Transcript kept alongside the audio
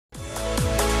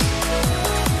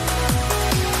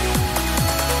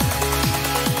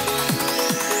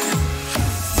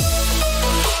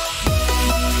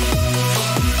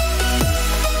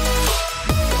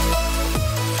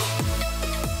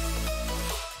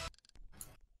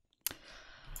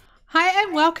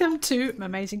welcome to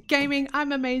Mumazing Gaming.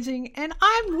 I'm Amazing, and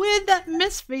I'm with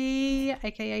Miss V,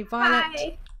 aka Violet,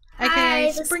 Hi. aka Hi,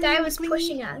 this SpringyMcLingy. guy was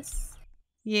pushing us.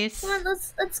 Yes. Come on,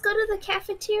 let's go to the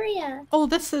cafeteria. Oh,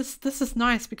 this is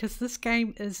nice because this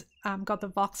game is got the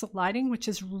voxel lighting, which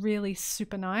is really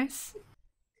super nice.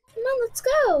 Come on, let's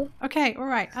go. Okay, all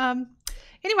right.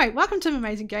 Anyway, welcome to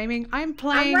Mumazing Gaming. I'm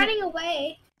playing I'm running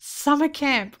away. Summer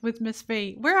Camp with Miss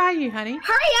V. Where are you, honey?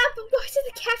 Hurry up! I'm going to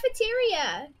the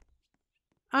cafeteria.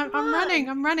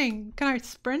 I'm running. Can I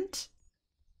sprint?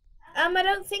 I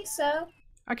don't think so.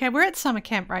 Okay, we're at summer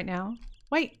camp right now.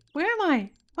 Wait, where am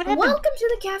I? What happened? Welcome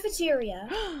to the cafeteria.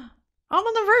 I'm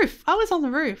on the roof. I was on the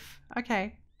roof.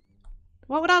 Okay.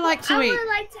 What would I like to eat? I would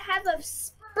like to have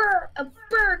a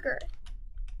burger.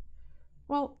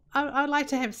 Well, I'd like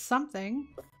to have something.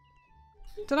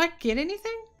 Did I get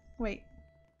anything? Wait.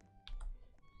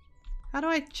 How do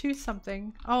I choose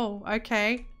something? Oh,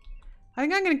 okay. I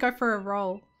think I'm going to go for a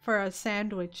roll, for a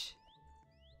sandwich.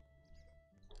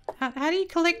 How do you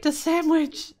collect a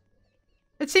sandwich?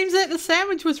 It seems that the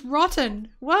sandwich was rotten.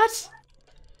 What?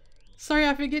 Sorry,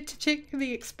 I forget to check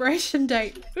the expiration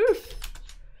date. Oof.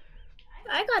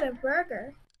 I got a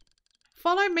burger.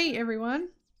 Follow me,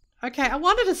 everyone. Okay, I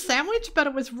wanted a sandwich, but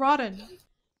it was rotten.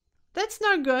 That's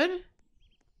no good.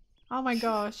 Oh my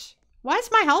gosh. Why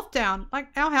is my health down? Like,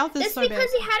 our health is so bad. It's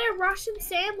because he had a Russian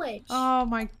sandwich. Oh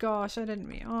my gosh, I didn't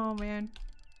mean. Oh man.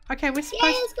 Okay, we're supposed Yeah,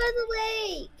 let's go to the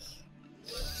lake.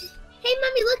 Hey,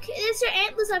 Mommy, look, there's your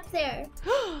antlers up there.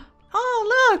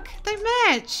 Oh, look, they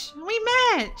match. We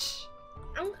match.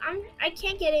 I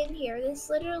can't get in here. There's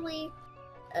literally,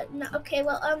 no. Okay,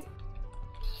 well,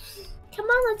 come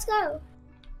on, let's go.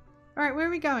 All right, where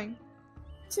are we going?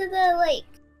 To the lake.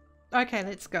 Okay,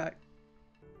 let's go.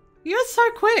 You're so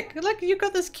quick. Look, you've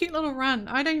got this cute little run.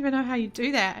 I don't even know how you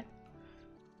do that.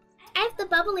 I have the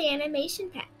bubbly animation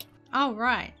pack. Oh,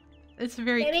 right. It's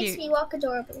very cute. It makes me walk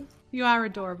adorable. You are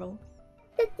adorable.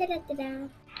 Da, da, da, da, da.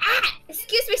 Ah!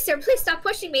 Excuse me, sir. Please stop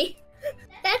pushing me.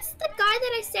 That's the guy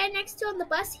that I stand next to on the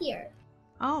bus here.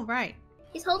 Oh, right.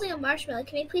 He's holding a marshmallow.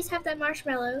 Can I please have that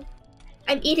marshmallow?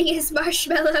 I'm eating his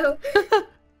marshmallow.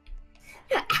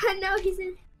 No, he's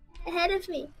ahead of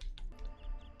me.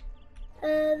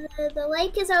 The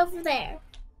lake is over there.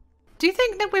 Do you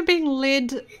think that we're being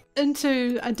led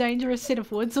into a dangerous set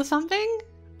of woods or something?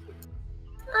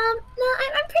 No,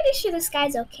 I'm pretty sure this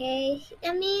guy's okay.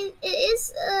 I mean, it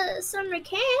is summer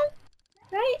camp,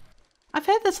 right? I've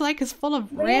heard this lake is full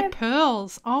of rare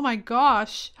pearls. Oh my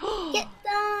gosh. Get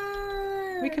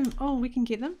them! We can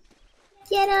get them?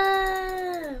 Get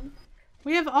them!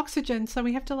 We have oxygen, so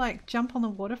we have to like jump on the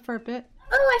water for a bit.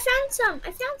 Oh, I found some!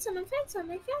 I found some!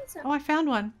 Oh, I found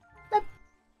one. Look.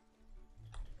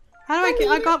 How do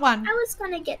I got one. I was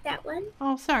gonna get that one.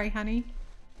 Oh, sorry, honey.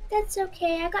 That's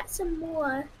okay, I got some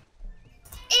more.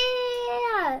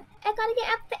 Air! I gotta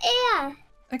get up the air!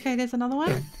 Okay, there's another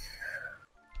one.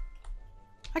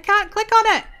 I can't click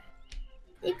on it!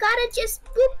 You gotta just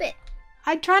boop it.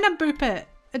 I tried to boop it.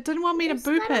 It didn't want me to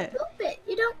boop it. Boop it.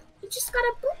 You just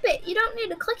gotta boop it. You don't need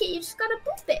to click it, you just gotta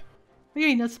boop it. What do you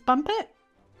mean, just bump it?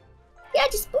 Yeah,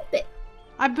 just boop it.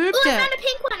 I booped it. I found a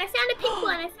pink one. I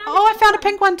found a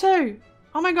pink one too.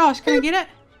 Oh my gosh, can I get it?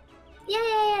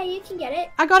 Yeah, you can get it.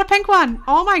 I got a pink one.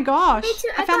 Oh my gosh. Me too.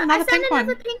 I found another pink one.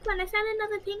 I found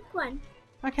another pink one.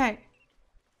 Okay.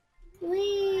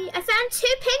 I found 2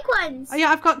 pink ones. Oh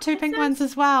yeah, I've got 2 pink ones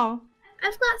as well.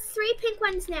 I've got 3 pink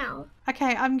ones now.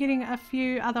 Okay, I'm getting a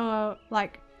few other,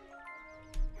 like,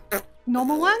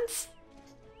 normal ones.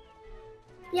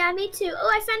 Yeah, me too. Oh,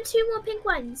 I found 2 more pink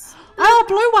ones. Oh, a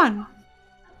blue one.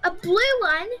 A blue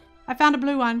one? I found a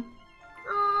blue one.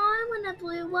 Oh, I want a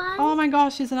blue one. Oh my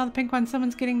gosh, there's another pink one.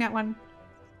 Someone's getting that one.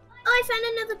 Oh, I found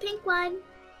another pink one.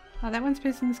 Oh, that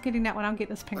person's getting that one. I'll get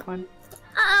this pink one.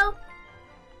 Uh-oh.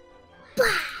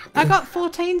 I got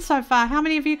 14 so far. How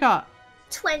many have you got?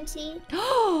 20.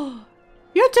 Oh,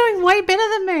 you're doing way better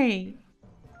than me.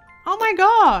 Oh my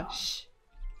gosh.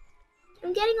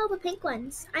 I'm getting all the pink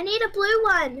ones. I need a blue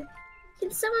one.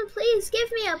 Can someone please give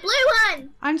me a blue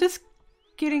one? I'm just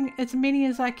getting as many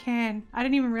as I can. I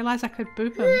didn't even realize I could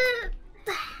boop them.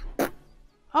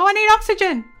 Oh, I need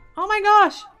oxygen. Oh my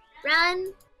gosh.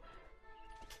 Run.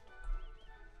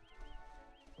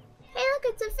 Hey, look,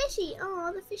 it's a fishy.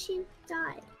 Oh, the fishy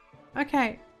died.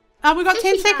 Okay. We've got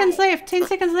 10 seconds left. 10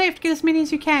 seconds left. Get as many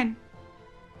as you can.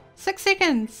 6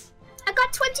 seconds. I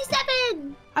got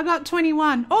 27. I got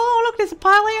 21. Oh, look, there's a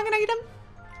pile here. I'm going to eat them.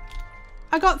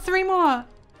 I got 3 more.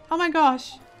 Oh my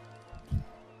gosh.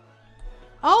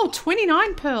 Oh,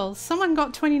 29 pearls. Someone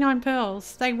got 29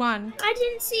 pearls. They won. I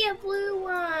didn't see a blue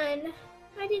one.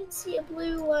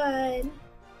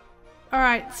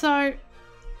 Alright, so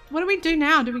what do we do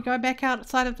now? Do we go back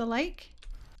outside of the lake?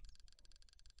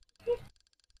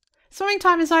 Swimming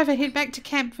time is over. Head back to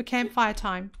camp for campfire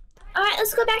time. Alright,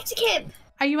 let's go back to camp.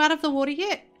 Are you out of the water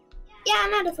yet? Yeah,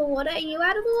 I'm out of the water. Are you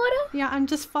out of the water? Yeah, I'm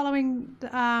just following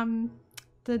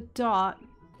the dot.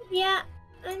 Yeah,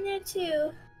 I'm there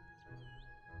too.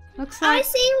 Looks Oh, I like...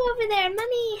 see you over there.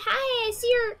 Mummy, hi, I see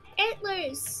your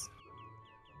antlers.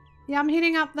 Yeah, I'm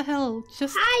heading up the hill.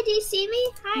 Just... Hi, do you see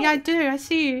me? Hi. Yeah, I do. I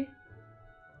see you.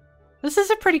 This is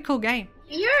a pretty cool game.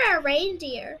 You're a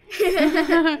reindeer.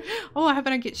 Oh, I hope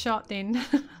I don't get shot then.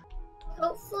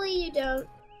 Hopefully you don't.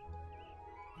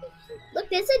 Look,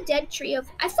 there's a dead tree of...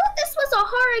 I thought this was a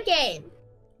horror game.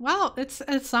 Well, it's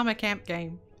a summer camp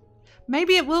game.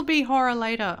 Maybe it will be horror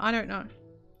later. I don't know.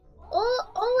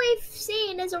 All we've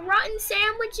seen is a rotten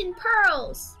sandwich and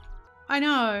pearls. I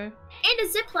know. And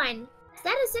a zip line. Is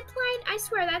that a zip line? I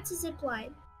swear that's a zip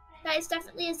line. That is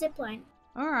definitely a zip line.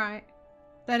 Alright.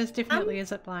 That is definitely a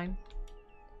zip line.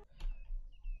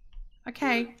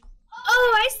 Okay.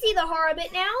 Oh, I see the horror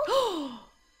bit now.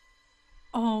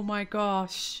 Oh my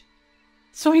gosh.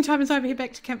 Swimming time is over. Head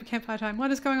back to camp for campfire time.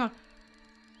 What is going on?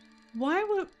 Why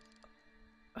were...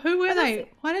 Who were they?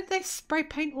 Why did they spray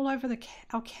paint all over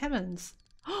our cabins?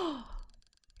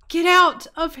 Get out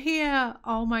of here!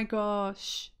 Oh my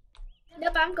gosh.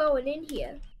 Nope, I'm going in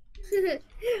here.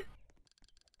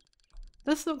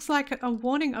 This looks like a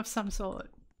warning of some sort.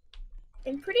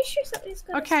 I'm pretty sure something's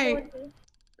gonna Okay. spawn me.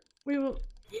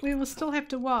 We will still have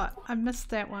to what? I missed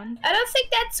that one. I don't think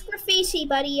that's graffiti,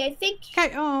 buddy. I think...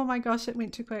 Okay, oh my gosh, it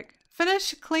went too quick.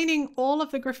 Finish cleaning all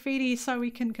of the graffiti so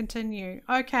we can continue.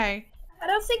 Okay. I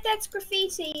don't think that's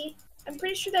graffiti. I'm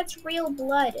pretty sure that's real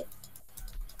blood.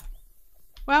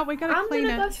 Well, we gotta clean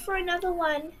it. I'm gonna go for another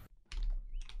one.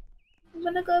 I'm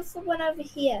gonna go for one over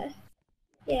here.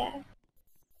 Yeah.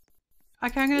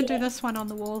 Okay, I'm gonna do this one on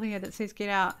the wall here that says get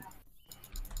out.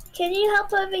 Can you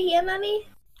help over here, Mummy?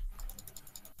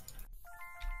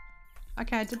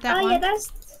 Okay, I did that one. Oh yeah,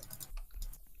 that's...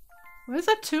 There's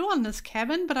a 2 on this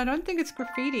cabin, but I don't think it's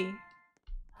graffiti.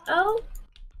 Oh.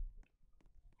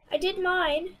 I did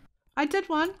mine. I did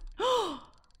one.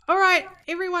 Alright,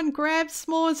 everyone grab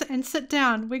s'mores and sit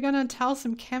down. We're gonna tell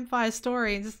some campfire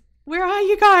stories. Where are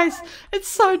you guys? It's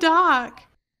so dark.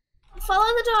 Follow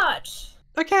the dot.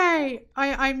 Okay,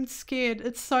 I'm scared.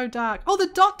 It's so dark. Oh, the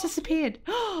dot disappeared.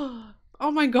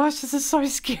 Oh my gosh, this is so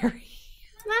scary.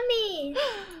 Mummy.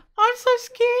 I'm so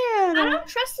scared. I don't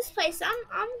trust this place.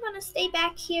 I'm gonna stay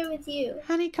back here with you.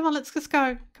 Honey, come on, let's just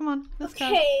go. Come on, let's go.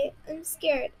 Okay, I'm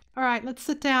scared. Alright, let's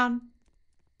sit down.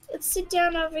 Let's sit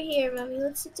down over here, Mummy.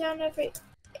 Let's sit down over...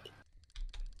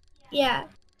 Yeah.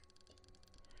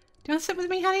 Do you want to sit with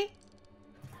me, honey?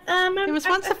 There was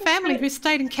once a family who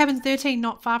stayed in cabin 13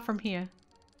 not far from here.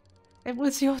 It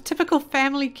was your typical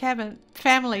family cabin.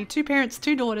 2 parents,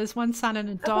 2 daughters, 1 son and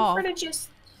a dog. I prefer to just...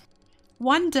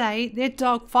 One day, their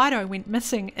dog Fido went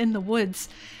missing in the woods,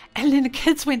 and then the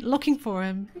kids went looking for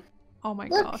him. Oh my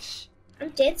gosh. I'm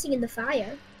dancing in the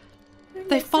fire.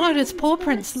 They followed his paw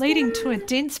prints leading to a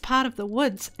dense part of the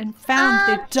woods and found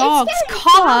their It's dog's getting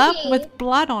collar foggy. with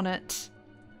blood on it.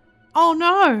 Oh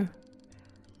no!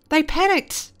 They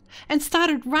panicked and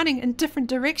started running in different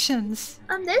directions.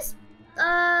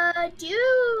 Do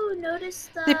you notice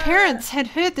the... Their parents had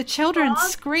heard the children's fog?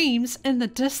 screams in the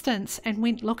distance and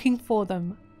went looking for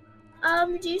them.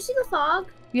 Do you see the fog?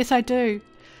 Yes, I do.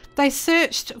 They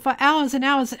searched for hours and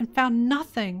hours and found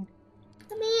nothing.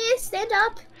 Let me stand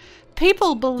up.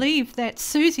 People believe that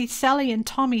Susie, Sally and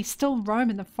Tommy still roam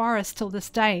in the forest till this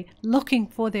day, looking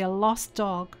for their lost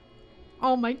dog.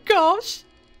 Oh my gosh!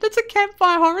 That's a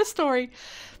campfire horror story.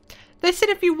 They said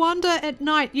if you wander at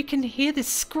night, you can hear the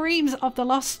screams of the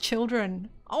lost children.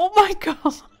 Oh my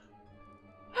god!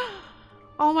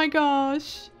 Oh my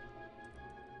gosh.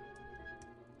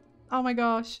 Oh my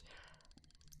gosh.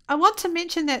 I want to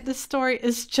mention that this story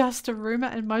is just a rumor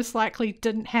and most likely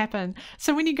didn't happen.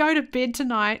 So when you go to bed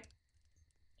tonight,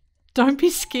 don't be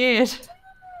scared.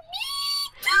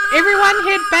 Everyone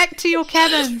head back to your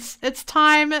cabins. It's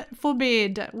time for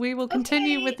bed. We will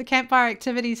continue with the campfire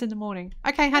activities in the morning.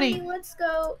 Okay, honey. Honey, let's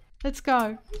go. Let's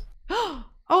go.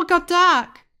 Oh, it got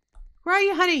dark. Where are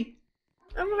you, honey?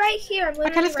 I'm right here. I'm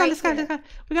Okay, let's go, right let's go, here. let's go.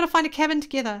 We gotta find a cabin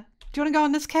together. Do you want to go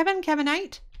in this cabin? Cabin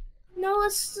 8? No,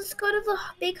 let's go to the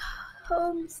big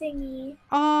home thingy.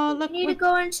 Oh, look. We need to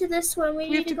go into this one. We We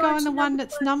need have to go in the one number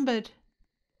that's numbered.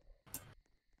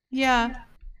 Yeah.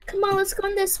 Come on, let's go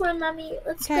in this one, Mommy.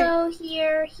 Let's Okay. go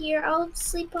here. I'll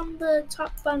sleep on the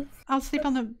top bunk. I'll sleep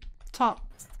on the top.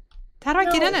 How do I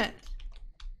get in it?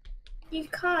 You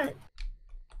can't.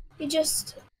 You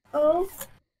just... Oh.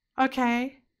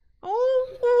 Okay.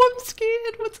 Oh, I'm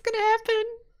scared. What's gonna happen?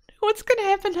 What's gonna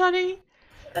happen, honey?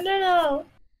 I don't know.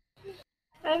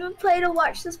 I haven't played or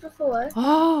watched this before.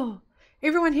 Oh,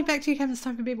 everyone head back to your cabin. It's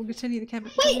time for people to continue the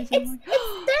cabin. Wait, it's them.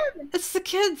 It's the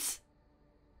kids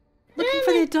looking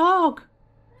for their dog.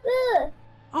 Ugh.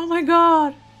 Oh my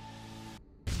god.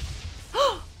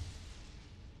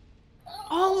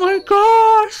 Oh my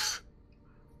gosh.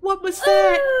 What was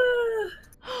that?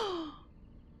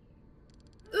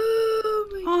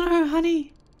 Oh no,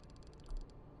 honey.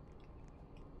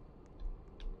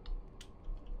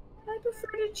 I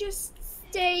prefer to just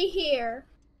stay here.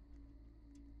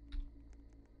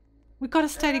 We gotta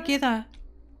stay together.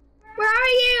 Where are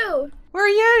you? Where are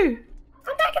you?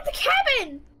 I'm back at the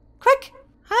cabin. Quick,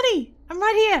 honey, I'm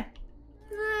right here.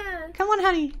 Ugh. Come on,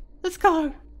 honey, let's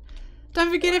go. Don't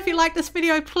forget, if you like this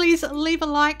video, please leave a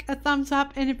like, a thumbs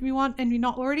up, and if you want and you're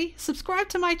not already, subscribe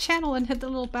to my channel and hit the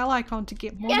little bell icon to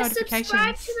get more notifications.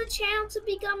 Subscribe to the channel to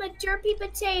become a derpy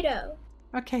potato.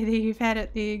 Okay, there you've had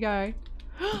it. There you go.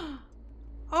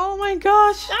 Oh my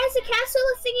gosh. Guys, the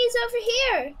counselor thingy's over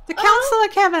here. The counselor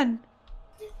cabin.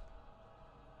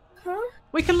 Huh?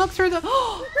 We can look through the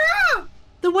Ah!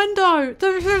 the window,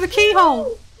 through the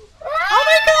keyhole. Oh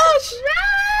my gosh.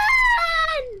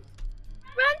 Run!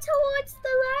 Run towards the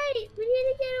light. We need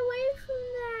to get away from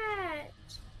that.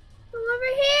 Come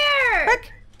over here. Quick,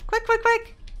 quick, quick,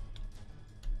 quick.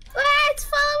 Ah, it's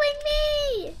following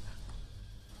me.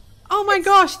 Oh my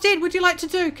gosh, Dad, would you like to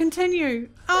do? Continue.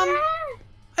 Ah.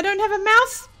 I don't have a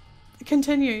mouse.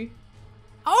 Continue.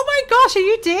 Oh my gosh, are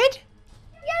you dead?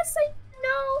 Yes,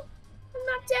 no, I'm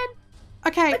not dead.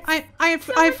 Okay,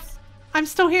 I'm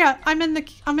still here. I'm in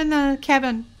the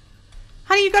cabin.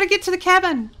 Honey, you gotta get to the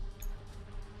cabin.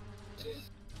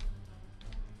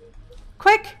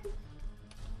 Quick.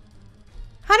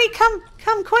 Honey, come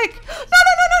quick. No.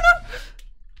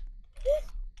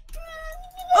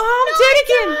 Oh, I'm dead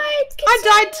again. I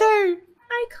died too.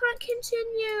 I can't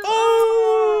continue.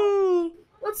 Oh.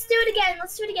 Let's do it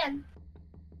again.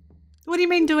 What do you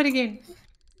mean do it again?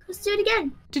 Let's do it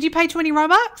again. Did you pay 20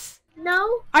 Robux?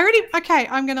 No. Okay,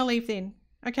 I'm gonna leave then.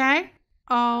 Okay?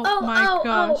 Oh my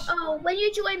gosh. When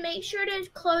you join, make sure to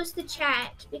close the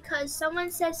chat because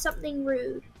someone said something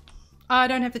rude. I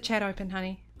don't have the chat open,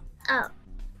 honey.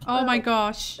 Oh my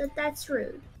gosh. That's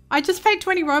rude. I just paid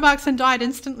 20 Robux and died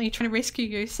instantly trying to rescue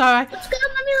you, so Let's go,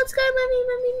 Mummy, let's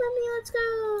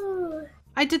go.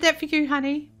 I did that for you,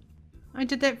 honey. I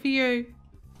did that for you.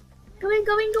 Going.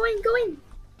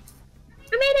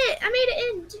 I made it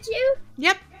in. Did you?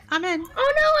 Yep, I'm in. Oh no,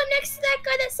 I'm next to that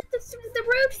guy that said the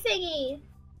rude thingy.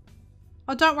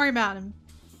 Oh, don't worry about him.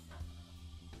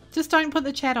 Just don't put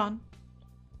the chat on.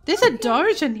 There's a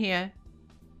Doge in here.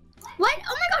 What?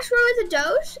 Oh my gosh, where was a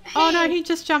Doge? Hey. Oh no, he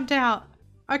just jumped out.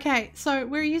 Okay, so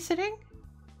where are you sitting?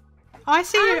 Oh, I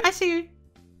see you.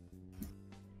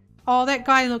 Oh, that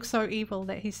guy looks so evil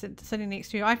that he's sitting next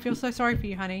to you. I feel so sorry for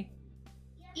you, honey.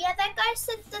 Yeah, that guy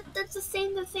said that's the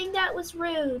thing that was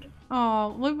rude.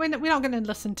 Oh, we're not going to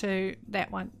listen to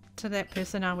that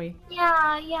person, are we?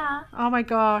 Yeah. Oh my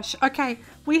gosh. Okay,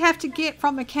 we have to get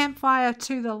from the campfire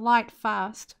to the light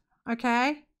fast.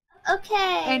 Okay?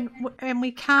 Okay. And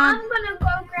we can't. I'm gonna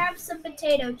go grab some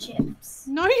potato chips.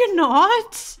 No, you're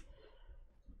not.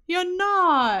 You're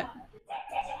not.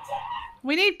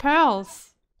 We need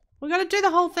pearls. We got to do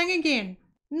the whole thing again.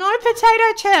 No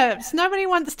potato chips. Nobody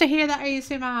wants to hear the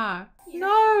ASMR.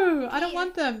 No, I don't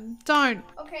want them. Don't.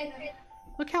 Okay.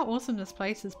 Look how awesome this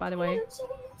place is, by the way.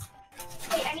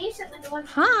 Wait, I need something to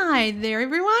Hi there,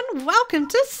 everyone. Welcome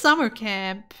to summer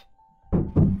camp.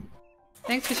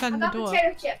 Thanks for shutting the door.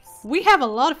 Potato chips. We have a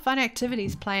lot of fun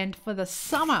activities planned for the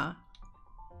summer.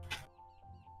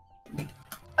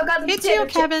 Head to your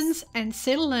cabins and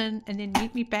settle in, and then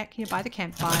meet me back here by the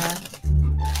campfire.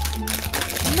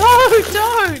 No,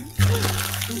 don't!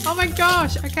 Oh my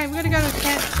gosh. Okay, we're gonna go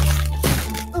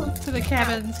to the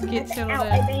cabins and get settled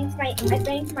in. I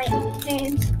banged my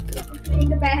hands in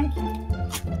the bag.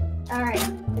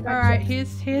 Alright,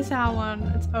 here's our one.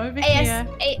 It's over here.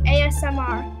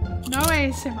 ASMR. No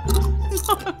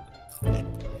ASMR.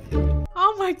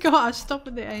 Oh my gosh, stop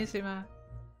with the ASMR.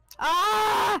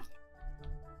 Ah!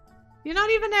 You're not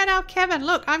even at our cabin.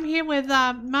 Look, I'm here with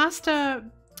Master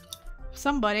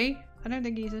somebody. I don't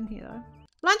think he's in here though.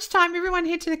 Lunchtime, everyone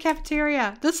head to the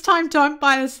cafeteria. This time don't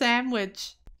buy a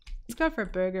sandwich. Let's go for a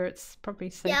burger. It's probably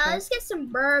safer. Yeah, let's get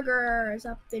some burgers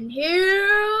up in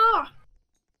here.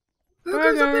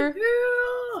 Burgers up in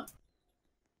here.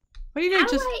 What do you do?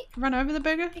 Just run over the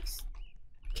burger?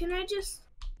 Can I just...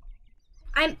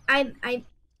 I'm... Hello,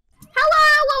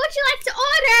 what would you like to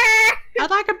order? I'd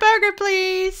like a burger,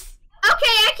 please. Okay,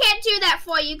 I can't do that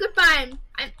for you. Goodbye.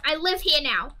 I live here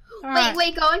now.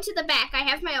 Wait, go into the back. I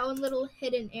have my own little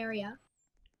hidden area.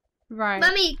 Right.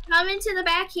 Mummy, come into the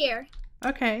back here.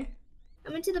 Okay.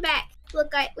 Come into the back.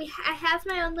 Look, I have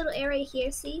my own little area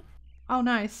here, see? Oh,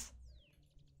 nice.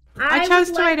 I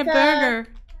chose to eat a burger.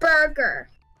 Burger.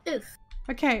 Oof.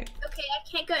 Okay. Okay, I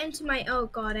can't go into my... Oh,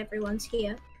 God, everyone's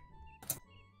here.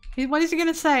 What is he going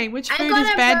to say? Which food is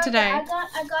bad today? I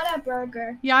got a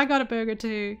burger. Yeah, I got a burger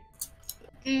too.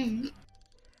 Mm.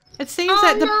 It seems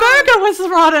that the burger was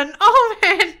rotten. Oh,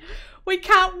 man. We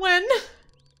can't win.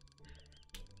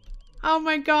 Oh,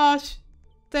 my gosh.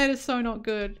 That is so not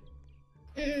good.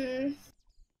 Mm.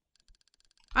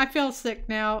 I feel sick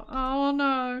now. Oh,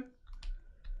 no.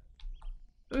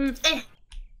 Oof.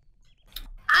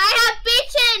 I have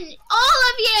beaten all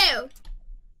of you!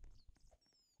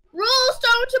 Rules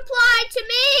don't apply to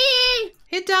me!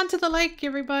 Head down to the lake,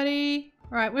 everybody.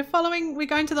 Alright, we're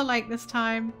going to the lake this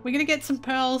time. We're gonna get some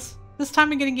pearls. This time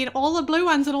we're gonna get all the blue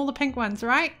ones and all the pink ones,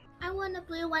 right? I want a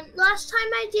blue one. Last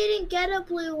time I didn't get a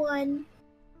blue one.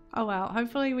 Oh well,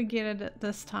 hopefully we get it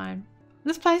this time.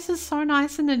 This place is so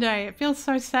nice in the day. It feels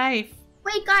so safe.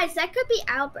 Wait, guys, that could be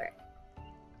Albert.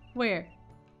 Where?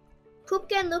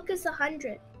 Poopka and Lucas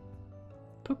 100.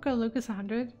 Poopka Lucas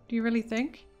 100? Do you really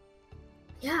think?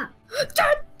 Yeah.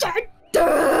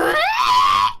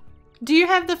 Do you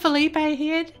have the Felipe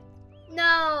head?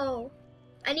 No.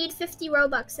 I need 50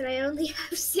 Robux and I only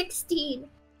have 16.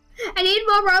 I need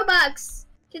more Robux.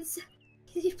 Can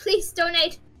you please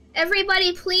donate?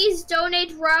 Everybody, please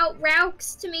donate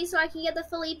Raux to me so I can get the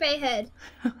Felipe head.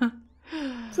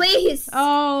 Please.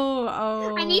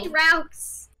 Oh. I need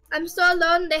Raux. I'm so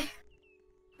lonely.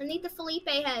 I need the Felipe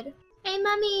head. Hey,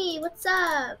 Mummy, what's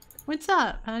up? What's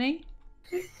up, honey?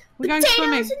 We're going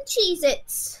swimming. Potatoes and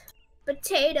Cheez-Its.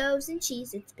 Potatoes and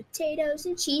Cheez-Its. Potatoes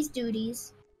and cheese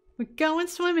duties. We're going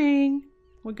swimming.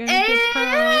 We're going to get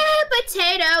pearls.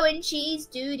 Potato and cheese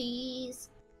duties.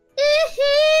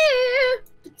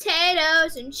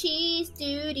 Potatoes and cheese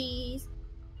duties.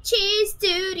 Cheese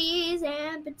duties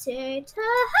and potatoes.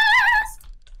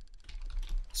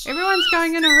 Everyone's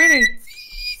going in already.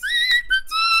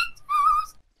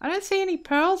 I don't see any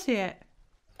pearls yet.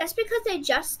 That's because they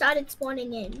just started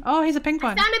spawning in. Oh, here's a pink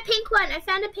one. I found a pink one.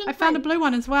 I found a blue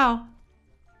one as well.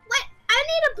 What? I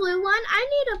need a blue one.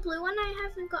 I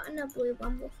haven't gotten a blue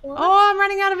one before. Oh, I'm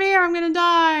running out of air. I'm gonna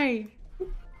die.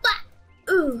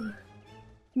 But, ooh.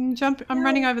 Jump. I'm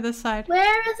running over this side. Where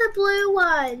are the blue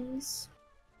ones?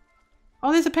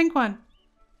 Oh, there's a pink one.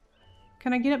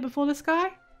 Can I get it before this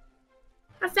guy?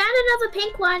 I found another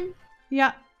pink one.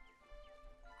 Yeah.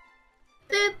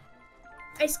 Boop.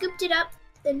 I scooped it up,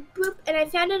 then boop, and I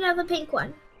found another pink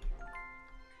one.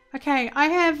 Okay, I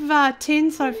have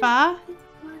 10 so far.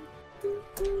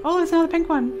 Oh, there's another pink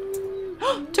one.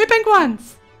 2 pink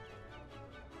ones!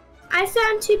 I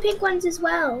found 2 pink ones as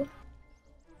well.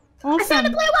 Awesome. I found a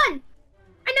blue one!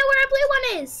 I know where a blue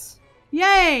one is!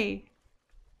 Yay!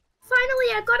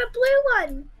 Finally, I got a blue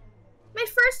one! My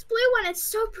first blue one, it's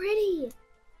so pretty!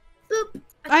 Boop.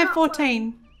 I have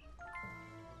 14.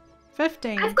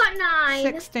 15. I've got 9.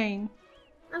 16.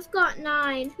 I've got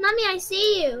 9. Mummy, I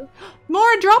see you. More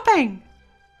are dropping!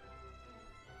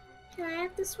 Can I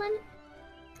have this one?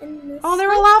 And this Oh, they're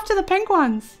one? all after the pink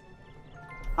ones.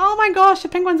 Oh my gosh, the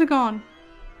pink ones are gone.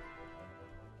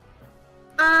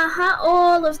 Uh-huh,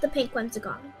 all of the pink ones are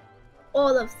gone.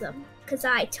 All of them. Because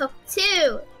I took 2.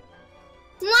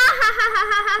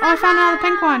 Oh, I found another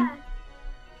pink one.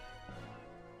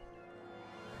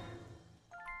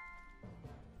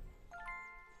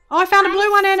 Oh, I found a blue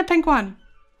one and a pink one.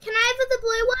 Can I have the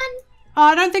blue one?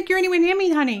 Oh, I don't think you're anywhere near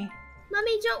me, honey.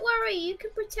 Mummy, don't worry. You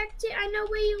can protect it. I know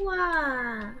where you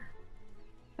are.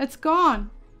 It's gone.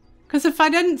 Because if I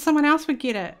didn't, someone else would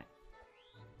get it.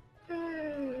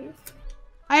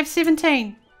 I have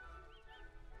 17.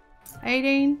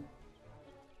 18.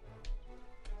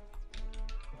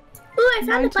 Ooh, I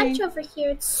found 19. a bunch over here.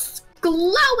 It's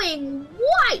glowing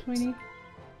white. 20.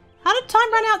 How did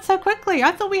time run out so quickly?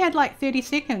 I thought we had like 30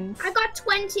 seconds. I got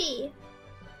 20.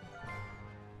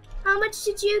 How much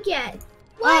did you get?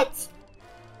 What?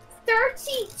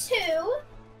 32? Oh,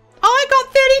 I got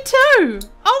 32!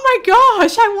 Oh my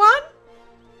gosh, I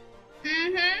won?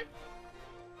 Mm-hmm.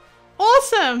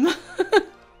 Awesome!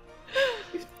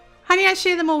 Honey, I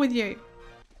share them all with you.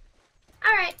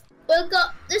 Alright, we'll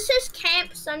go. This is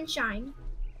Camp Sunshine.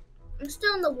 I'm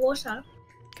still in the water.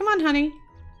 Come on, honey.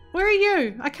 Where are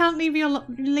you? I can't leave you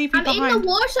behind. I'm in the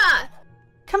water!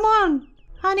 Come on,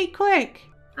 honey, quick.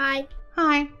 Hi.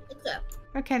 Hi. Let's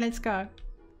go. Okay, let's go.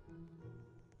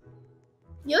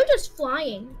 You're just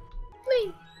flying.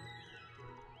 Wait.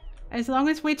 As long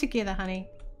as we're together, honey.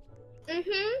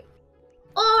 Mm-hmm.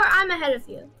 Or I'm ahead of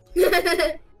you.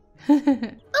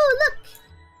 Oh, look!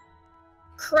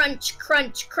 Crunch,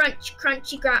 crunch, crunch,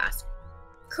 crunchy grass.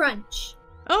 Crunch.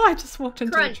 Oh, I just walked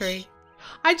into a tree.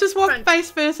 I just walked face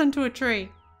first into a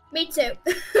tree. Me too.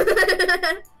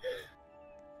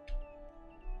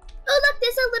 Oh, look,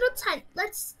 there's a little tent.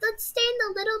 Let's stay in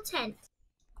the little tent.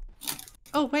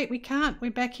 Oh, wait, we can't.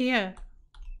 We're back here.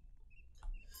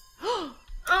 Oh,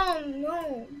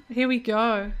 no. Here we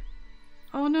go.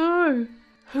 Oh, no.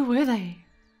 Who were they?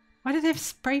 Why do they have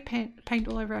spray paint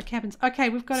all over our cabins? Okay,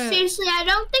 we've got to... Seriously, I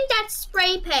don't think that's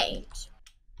spray paint.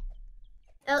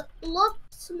 It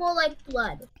looks more like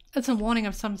blood. It's a warning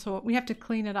of some sort. We have to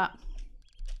clean it up.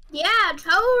 Yeah,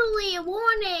 totally a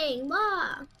warning.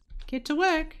 Ma. Get to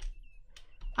work.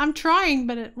 I'm trying,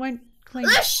 but it won't clean.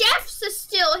 The chefs are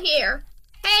still here.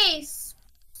 Hey,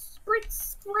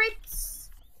 spritz, spritz,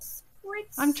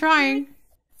 spritz. I'm trying.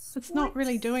 Spritz, it's not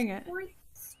really doing it.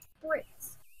 Spritz,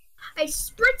 spritz. I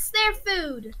spritz their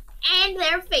food and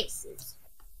their faces.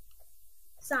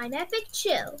 Sign epic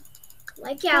chill.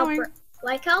 Like Albert.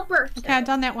 Like Alberto. Okay, I've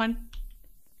done that one.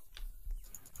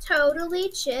 Totally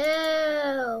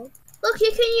chill. Look,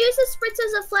 you can use the spritz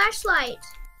as a flashlight.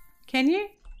 Can you?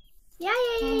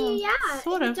 Yeah.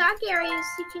 Sort In of. the dark areas,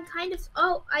 you can kind of...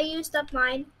 Oh, I used up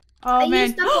mine. Oh, I man.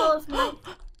 used up all of mine.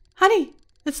 Honey,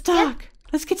 it's dark. Yeah.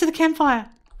 Let's get to the campfire.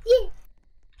 Yeah.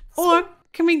 Or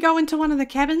can we go into one of the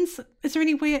cabins? Is there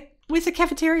anywhere? Where's the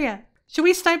cafeteria? Should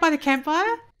we stay by the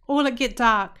campfire? Or will it get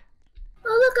dark?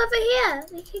 Oh, look over here.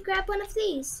 We can grab one of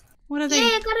these. What are they?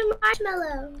 Yeah, I got a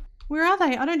marshmallow. Where are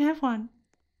they? I don't have one.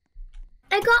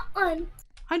 I got one.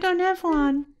 I don't have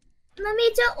one.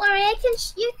 Mommy, don't worry.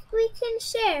 We can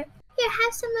share. Here,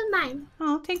 have some of mine.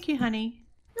 Oh, thank you, honey.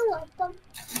 You're welcome.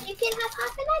 You can have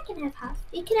half and I can have half.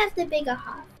 You can have the bigger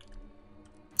half.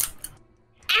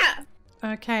 Ow!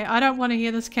 Okay, I don't want to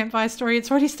hear this campfire story.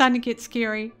 It's already starting to get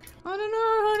scary. I don't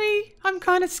know, honey. I'm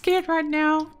kind of scared right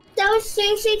now. That was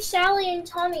Susie, Sally, and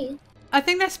Tommy. I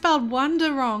think they spelled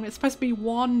wonder wrong. It's supposed to be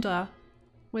wander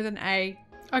with an A.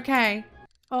 Okay.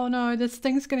 Oh no, this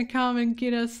thing's gonna come and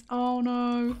get us. Oh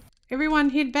no. Everyone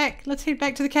head back. Let's head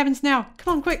back to the cabins now.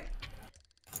 Come on, quick.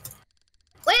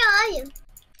 Where are you?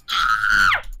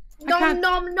 Nom,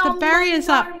 nom, the barrier's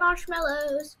up.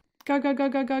 Marshmallows. Go, go, go,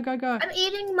 go, go, go, go. I'm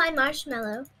eating my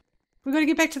marshmallow. We've got to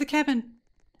get back to the cabin.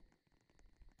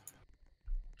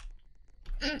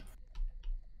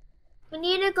 We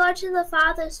need to go to the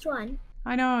farthest one.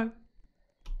 I know.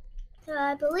 So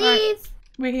I believe... Right.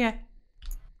 We're here.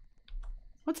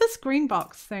 What's this green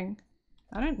box thing?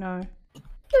 I don't know.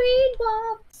 Green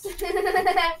box!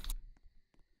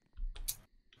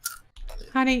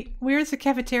 Honey, where is the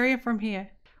cafeteria from here?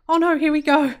 Oh no, here we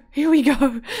go. Here we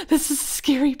go. This is the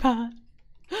scary part.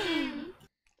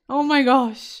 Oh my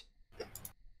gosh.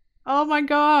 Oh my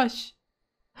gosh.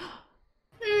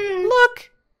 Look.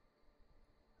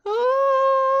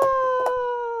 Oh.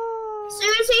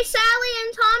 Susie, Sally,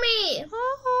 and Tommy. Oh.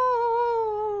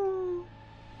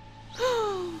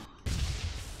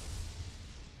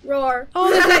 Roar. Oh,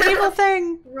 there's that evil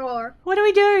thing. Roar. What do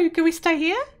we do? Can we stay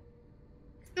here?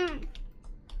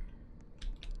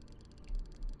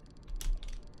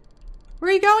 Where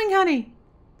are you going, honey?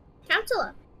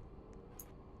 Counselor.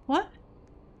 What?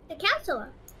 The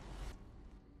counselor.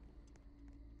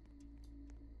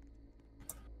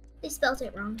 They spelled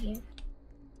it wrong here.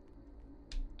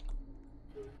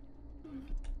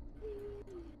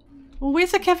 Well,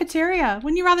 where's the cafeteria?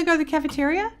 Wouldn't you rather go to the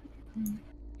cafeteria?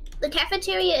 The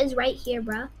cafeteria is right here,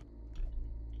 bruh.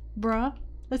 Bruh.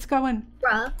 Let's go in.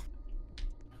 Bruh.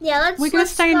 Yeah, We're gonna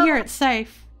stay in here. It's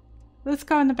safe. Let's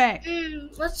go in the back.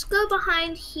 Let's go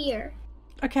behind here.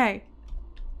 Okay.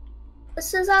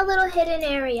 This is our little hidden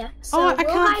area. So oh, I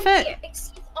can't fit. Here.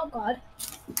 Oh, God.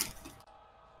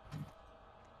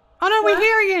 Oh, no, we're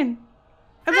here again.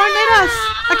 It won't let us.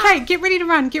 Okay, get ready to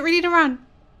run. Get ready to run.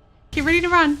 Get ready to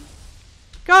run.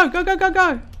 Go, go, go, go,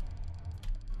 go.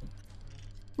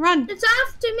 Run. It's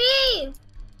after me.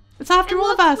 It's after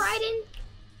all of us. Right in.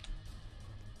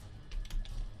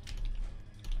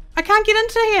 I can't get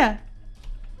into here.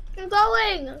 I'm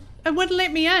going. It wouldn't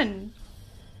let me in.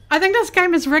 I think this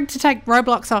game is rigged to take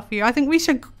Roblox off you. I think we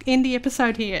should end the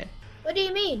episode here. What do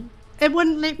you mean? It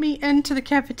wouldn't let me into the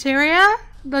cafeteria.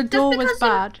 The door was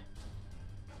barred.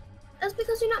 That's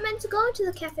because you're not meant to go into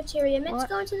the cafeteria. You're meant What? to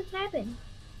go into the cabin.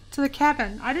 To the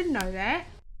cabin. I didn't know that.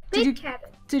 Big cabin.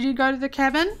 Did you go to the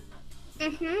cabin?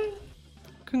 Mm-hmm.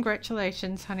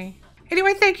 Congratulations, honey.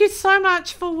 Anyway, thank you so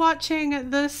much for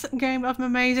watching this game of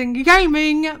Mumazing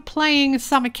Gaming, playing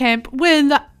Summer Camp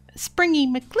with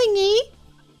SpringyMcLingy.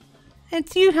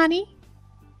 It's you, honey.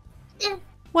 Yeah.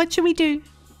 What should we do?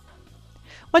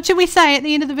 What should we say at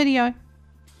the end of the video?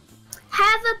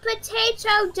 Have a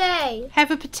potato day.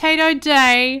 Have a potato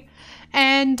day.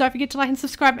 And don't forget to like and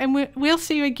subscribe. And we'll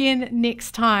see you again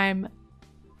next time.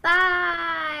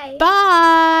 Bye.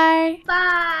 Bye.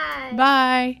 Bye.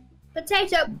 Bye.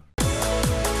 Potato.